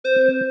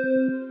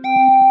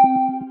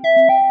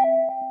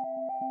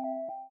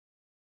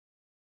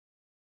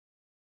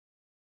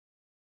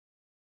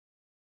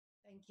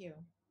Thank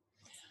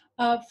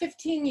you.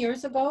 15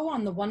 years ago,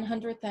 on the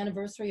 100th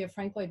anniversary of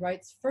Frank Lloyd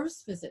Wright's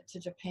first visit to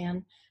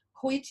Japan,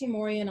 Koichi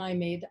Mori and I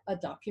made a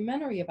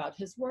documentary about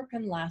his work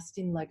and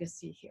lasting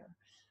legacy here.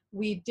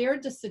 We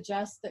dared to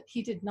suggest that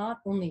he did not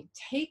only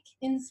take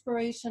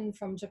inspiration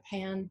from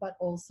Japan, but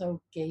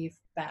also gave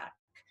back.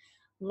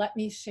 Let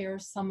me share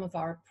some of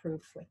our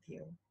proof with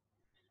you.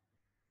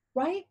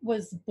 Wright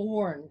was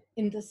born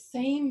in the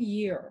same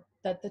year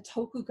that the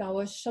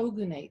Tokugawa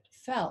shogunate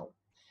fell,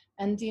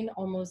 ending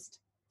almost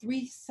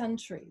 3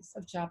 centuries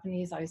of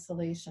Japanese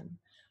isolation.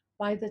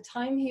 By the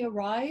time he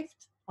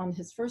arrived on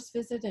his first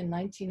visit in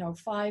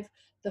 1905,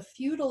 the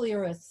feudal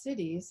era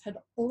cities had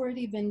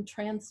already been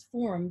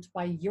transformed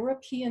by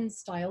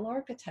European-style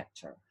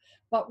architecture.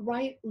 But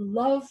Wright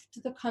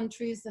loved the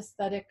country's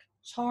aesthetic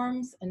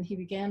charms, and he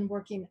began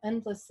working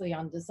endlessly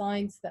on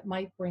designs that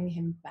might bring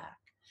him back.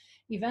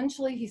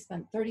 Eventually, he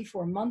spent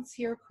 34 months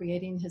here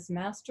creating his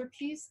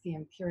masterpiece, the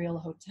Imperial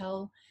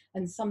Hotel,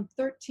 and some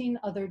 13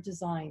 other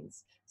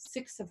designs,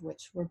 6 of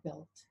which were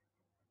built.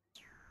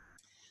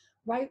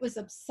 Wright was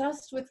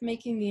obsessed with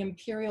making the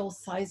Imperial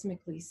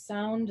seismically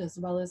sound as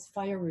well as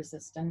fire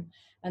resistant,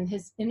 and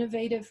his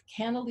innovative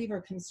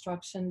cantilever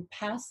construction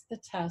passed the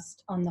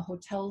test on the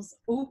hotel's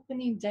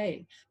opening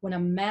day when a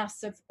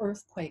massive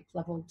earthquake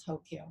leveled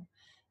Tokyo.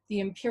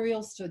 The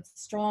Imperial stood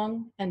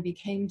strong and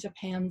became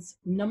Japan's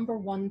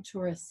 #1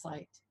 tourist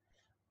site.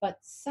 But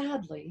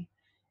sadly,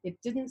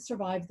 it didn't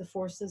survive the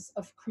forces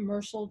of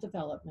commercial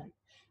development.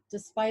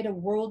 Despite a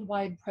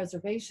worldwide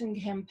preservation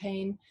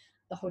campaign,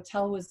 the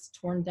hotel was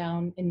torn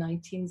down in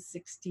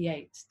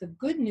 1968. The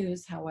good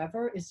news,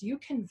 however, is you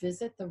can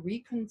visit the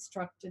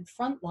reconstructed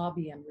front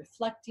lobby and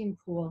reflecting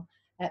pool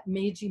at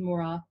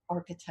Meijimura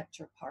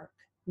Architecture Park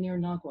near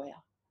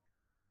Nagoya.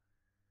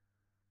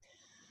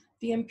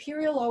 The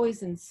Imperial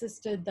always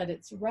insisted that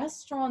its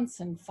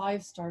restaurants and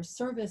 5-star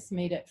service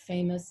made it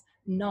famous,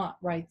 not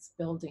Wright's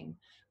building.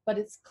 But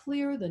it's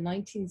clear the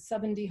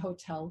 1970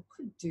 hotel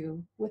could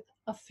do with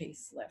a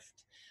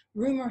facelift.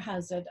 Rumor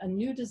has it a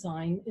new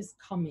design is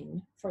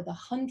coming for the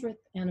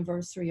 100th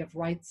anniversary of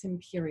Wright's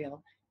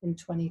Imperial in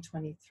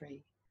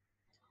 2023.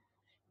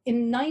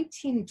 In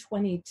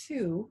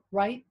 1922,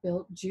 Wright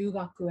built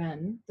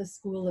Jugakuen, the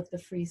School of the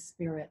Free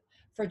Spirit,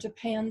 for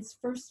Japan's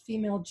first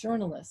female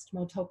journalist,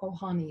 Motoko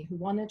Hani, who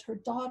wanted her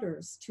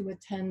daughters to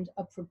attend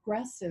a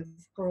progressive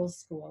girls'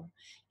 school.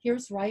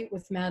 Here's Wright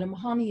with Madame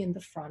Hani in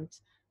the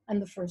front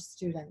and the first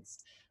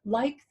students.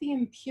 Like the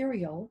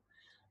Imperial,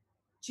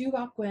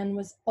 Jugakuen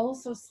was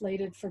also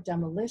slated for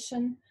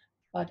demolition,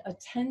 but a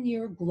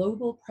 10-year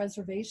global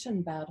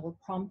preservation battle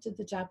prompted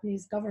the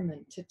Japanese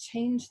government to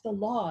change the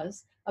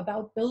laws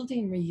about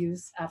building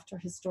reuse after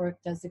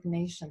historic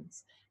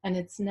designations, and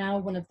it's now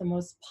one of the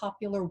most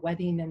popular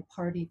wedding and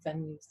party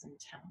venues in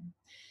town.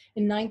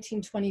 In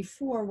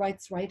 1924,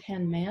 Wright's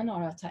right-hand man,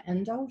 Arata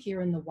Endo,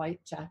 here in the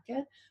white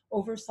jacket,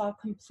 oversaw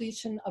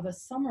completion of a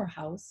summer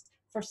house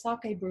for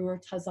sake brewer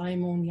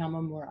Tazaemon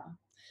Yamamura.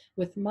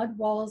 With mud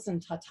walls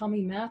and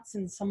tatami mats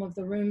in some of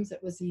the rooms,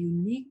 it was a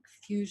unique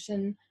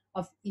fusion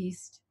of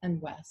East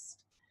and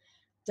West.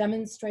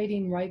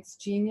 Demonstrating Wright's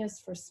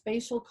genius for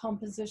spatial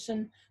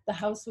composition, the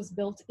house was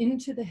built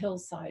into the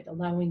hillside,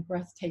 allowing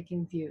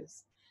breathtaking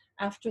views.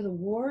 After the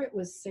war, it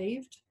was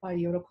saved by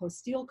Yoroko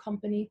Steel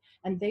Company,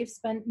 and they've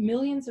spent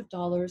millions of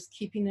dollars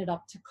keeping it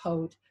up to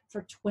code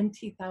for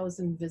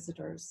 20,000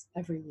 visitors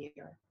every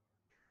year.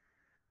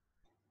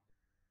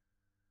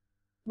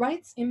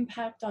 Wright's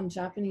impact on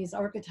Japanese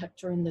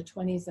architecture in the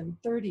 20s and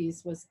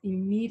 30s was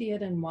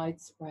immediate and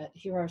widespread.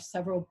 Here are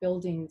several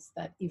buildings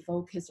that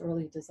evoke his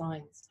early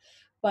designs.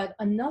 But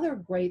another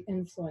great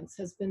influence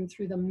has been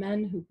through the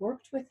men who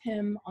worked with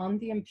him on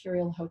the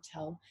Imperial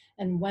Hotel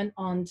and went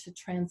on to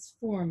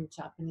transform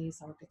Japanese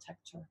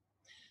architecture.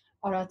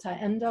 Arata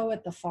Endo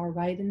at the far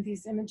right in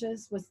these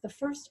images was the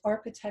first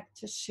architect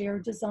to share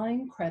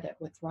design credit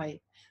with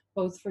Wright,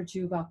 both for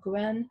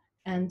Jugakuen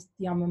and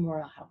the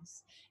Yamamura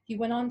House. He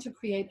went on to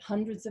create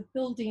hundreds of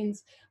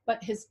buildings,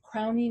 but his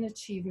crowning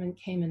achievement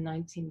came in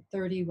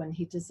 1930 when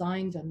he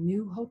designed a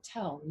new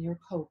hotel near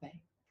Kobe.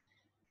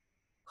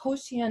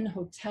 Koshien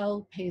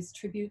Hotel pays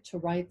tribute to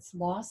Wright's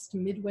lost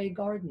Midway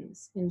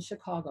Gardens in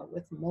Chicago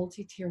with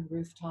multi-tiered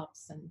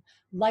rooftops and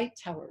light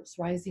towers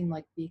rising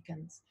like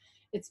beacons.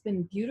 It's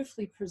been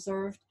beautifully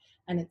preserved,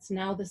 and it's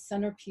now the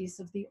centerpiece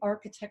of the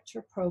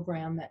architecture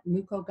program at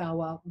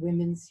Mukogawa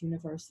Women's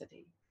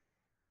University.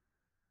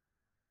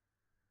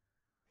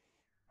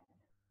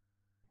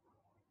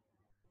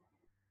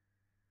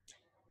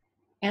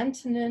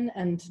 Antonin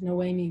and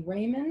Noemi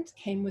Raymond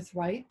came with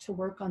Wright to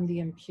work on the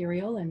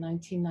Imperial in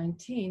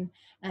 1919,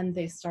 and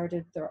they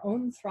started their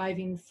own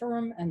thriving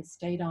firm and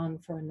stayed on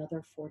for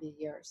another 40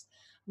 years.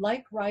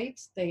 Like Wright,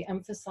 they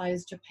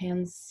emphasized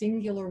Japan's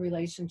singular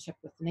relationship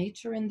with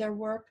nature in their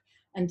work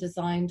and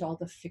designed all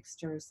the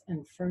fixtures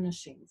and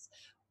furnishings.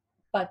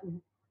 But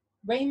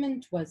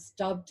Raymond was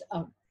dubbed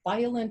a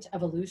violent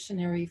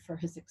evolutionary for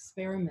his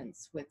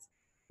experiments with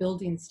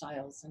building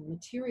styles and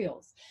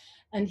materials.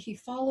 And he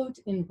followed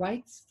in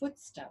Wright's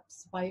footsteps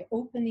by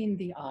opening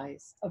the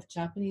eyes of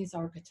Japanese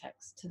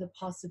architects to the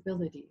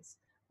possibilities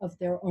of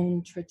their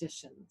own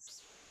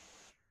traditions.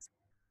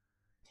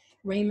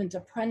 Raymond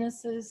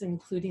apprentices,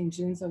 including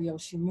Junzo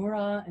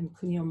Yoshimura and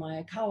Kunio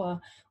Maekawa,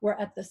 were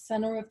at the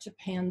center of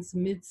Japan's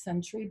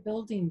mid-century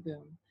building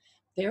boom.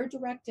 Their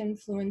direct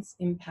influence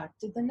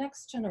impacted the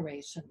next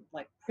generation,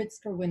 like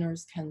Pritzker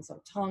winners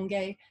Kenzo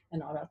Tange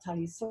and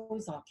Aratai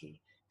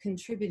Sozaki,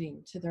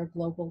 contributing to their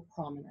global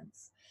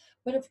prominence.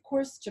 But of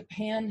course,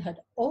 Japan had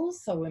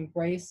also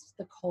embraced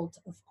the cult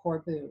of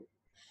Corbu.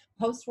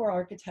 Post-war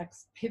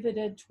architects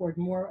pivoted toward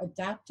more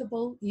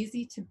adaptable,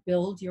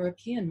 easy-to-build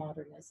European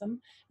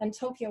modernism, and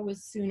Tokyo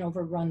was soon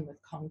overrun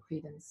with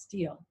concrete and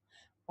steel.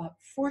 But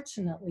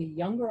fortunately,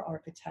 younger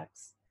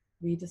architects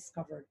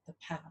rediscovered the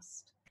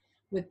past.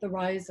 With the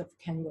rise of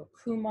Kengo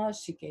Kuma,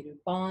 Shigeru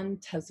Ban,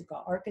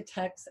 Tezuka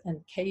Architects,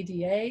 and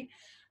KDA,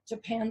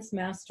 Japan's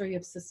mastery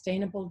of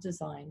sustainable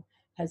design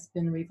has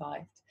been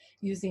revived.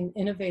 Using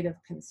innovative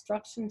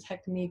construction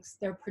techniques,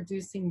 they're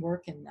producing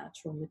work in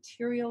natural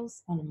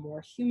materials on a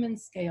more human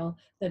scale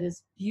that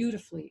is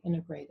beautifully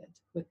integrated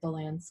with the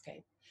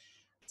landscape.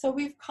 So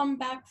we've come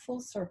back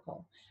full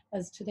circle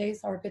as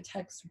today's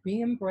architects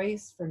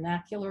re-embrace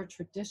vernacular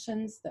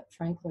traditions that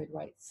Frank Lloyd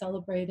Wright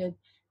celebrated,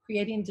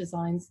 creating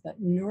designs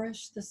that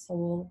nourish the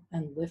soul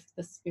and lift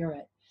the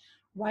spirit.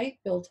 Wright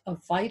built a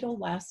vital,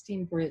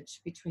 lasting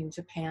bridge between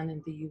Japan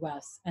and the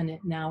US, and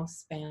it now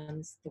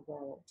spans the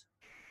world.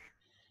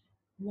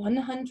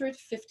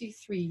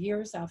 153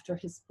 years after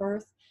his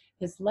birth,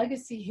 his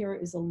legacy here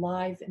is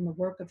alive in the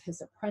work of his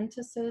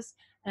apprentices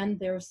and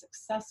their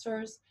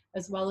successors,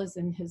 as well as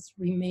in his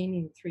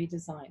remaining 3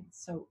 designs.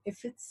 So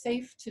if it's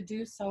safe to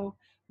do so,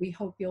 we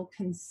hope you'll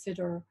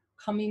consider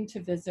coming to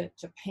visit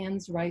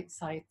Japan's Wright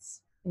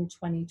Sites in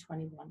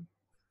 2021.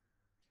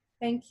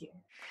 Thank you.